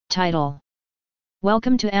Title: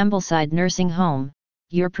 Welcome to Ambleside Nursing Home,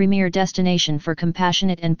 your premier destination for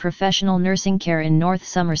compassionate and professional nursing care in North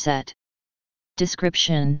Somerset.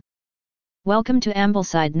 Description: Welcome to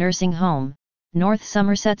Ambleside Nursing Home, North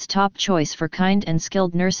Somerset's top choice for kind and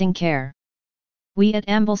skilled nursing care. We at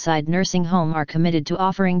Ambleside Nursing Home are committed to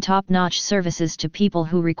offering top-notch services to people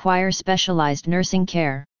who require specialized nursing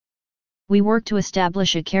care. We work to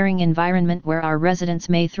establish a caring environment where our residents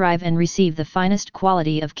may thrive and receive the finest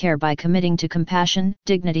quality of care by committing to compassion,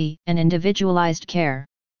 dignity, and individualized care.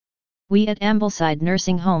 We at Ambleside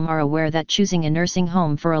Nursing Home are aware that choosing a nursing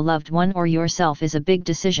home for a loved one or yourself is a big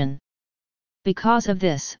decision. Because of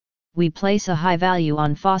this, we place a high value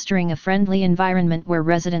on fostering a friendly environment where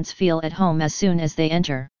residents feel at home as soon as they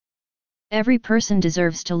enter. Every person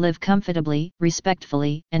deserves to live comfortably,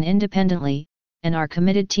 respectfully, and independently, and our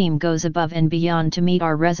committed team goes above and beyond to meet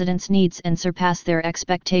our residents' needs and surpass their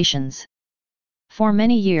expectations. For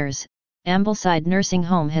many years, Ambleside Nursing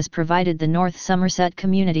Home has provided the North Somerset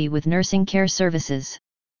community with nursing care services.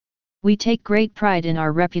 We take great pride in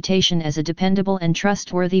our reputation as a dependable and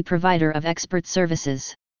trustworthy provider of expert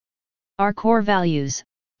services. Our core values,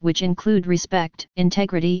 which include respect,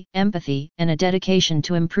 integrity, empathy, and a dedication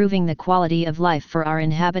to improving the quality of life for our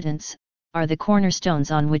inhabitants, are the cornerstones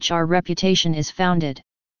on which our reputation is founded.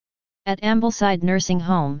 At Ambleside Nursing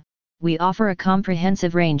Home, we offer a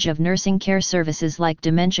comprehensive range of nursing care services like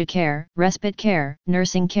dementia care, respite care,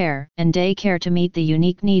 nursing care, and day care to meet the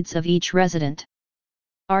unique needs of each resident.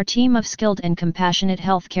 Our team of skilled and compassionate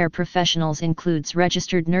healthcare professionals includes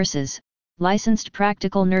registered nurses, licensed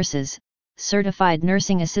practical nurses, certified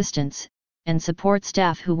nursing assistants, and support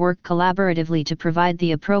staff who work collaboratively to provide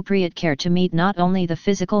the appropriate care to meet not only the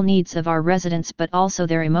physical needs of our residents but also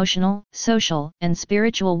their emotional, social, and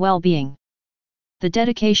spiritual well-being. The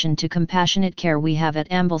dedication to compassionate care we have at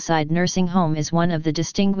Ambleside Nursing Home is one of the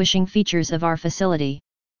distinguishing features of our facility.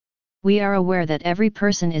 We are aware that every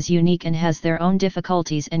person is unique and has their own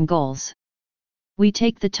difficulties and goals. We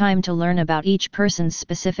take the time to learn about each person's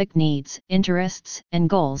specific needs, interests, and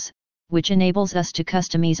goals, which enables us to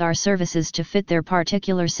customize our services to fit their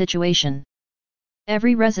particular situation.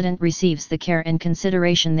 Every resident receives the care and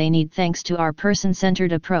consideration they need thanks to our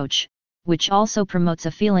person-centered approach, which also promotes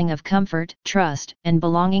a feeling of comfort, trust, and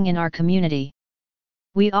belonging in our community.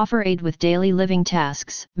 We offer aid with daily living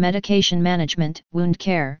tasks, medication management, wound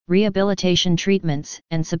care, rehabilitation treatments,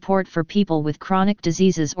 and support for people with chronic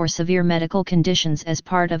diseases or severe medical conditions as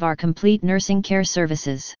part of our complete nursing care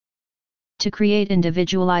services. To create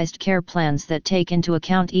individualized care plans that take into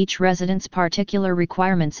account each resident's particular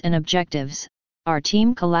requirements and objectives, our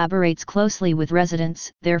team collaborates closely with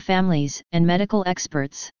residents, their families, and medical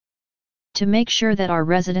experts. To make sure that our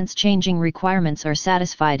residents' changing requirements are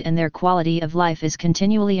satisfied and their quality of life is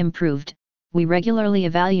continually improved, we regularly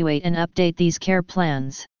evaluate and update these care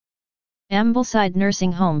plans. Ambleside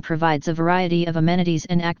Nursing Home provides a variety of amenities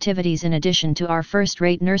and activities in addition to our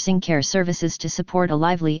first-rate nursing care services to support a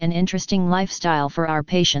lively and interesting lifestyle for our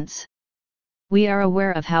patients. We are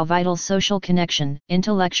aware of how vital social connection,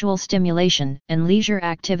 intellectual stimulation, and leisure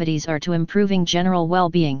activities are to improving general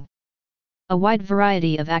well-being. A wide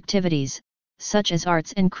variety of activities, such as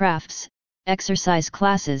arts and crafts, exercise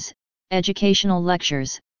classes, educational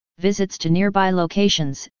lectures, visits to nearby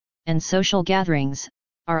locations, and social gatherings,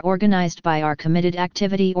 are organized by our committed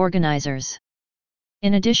activity organizers.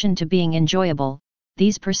 In addition to being enjoyable,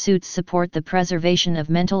 these pursuits support the preservation of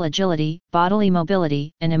mental agility, bodily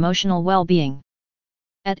mobility, and emotional well-being.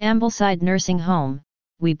 At Ambleside Nursing Home,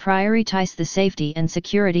 we prioritize the safety and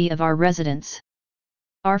security of our residents.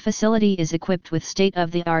 Our facility is equipped with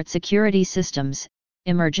state-of-the-art security systems,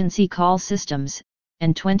 emergency call systems,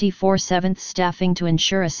 and 24/7 staffing to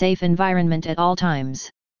ensure a safe environment at all times.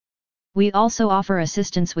 We also offer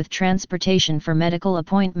assistance with transportation for medical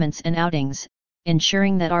appointments and outings,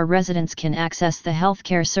 ensuring that our residents can access the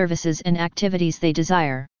healthcare services and activities they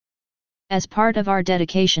desire. As part of our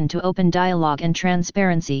dedication to open dialogue and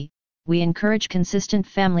transparency, we encourage consistent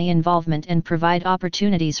family involvement and provide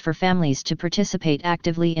opportunities for families to participate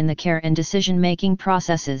actively in the care and decision-making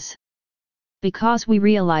processes. Because we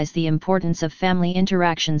realize the importance of family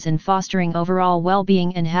interactions in fostering overall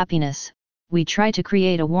well-being and happiness, we try to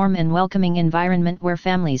create a warm and welcoming environment where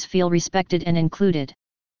families feel respected and included.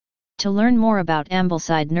 To learn more about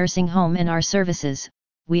Ambleside Nursing Home and our services,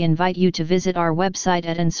 we invite you to visit our website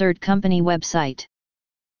at Insert Company website.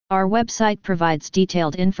 Our website provides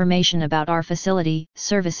detailed information about our facility,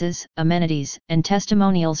 services, amenities, and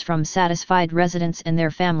testimonials from satisfied residents and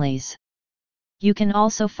their families. You can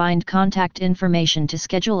also find contact information to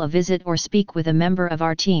schedule a visit or speak with a member of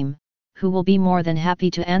our team, who will be more than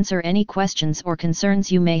happy to answer any questions or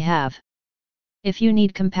concerns you may have. If you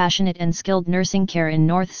need compassionate and skilled nursing care in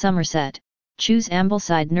North Somerset, choose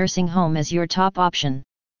Ambleside Nursing Home as your top option.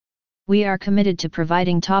 We are committed to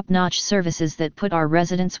providing top-notch services that put our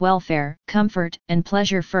residents' welfare, comfort, and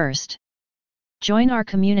pleasure first. Join our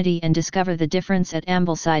community and discover the difference at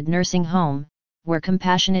Ambleside Nursing Home, where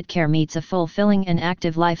compassionate care meets a fulfilling and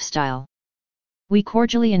active lifestyle. We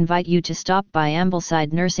cordially invite you to stop by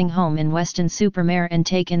Ambleside Nursing Home in Weston-super-Mare and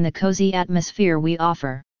take in the cozy atmosphere we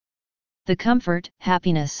offer. The comfort,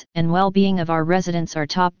 happiness, and well-being of our residents are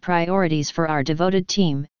top priorities for our devoted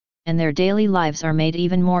team, and their daily lives are made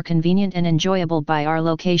even more convenient and enjoyable by our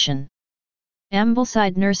location.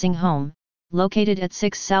 Ambleside Nursing Home, located at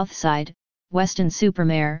 6 Southside,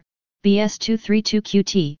 Weston-super-Mare, BS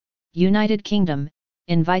 232QT, United Kingdom,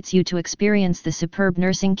 invites you to experience the superb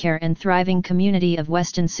nursing care and thriving community of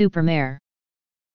Weston-super-Mare.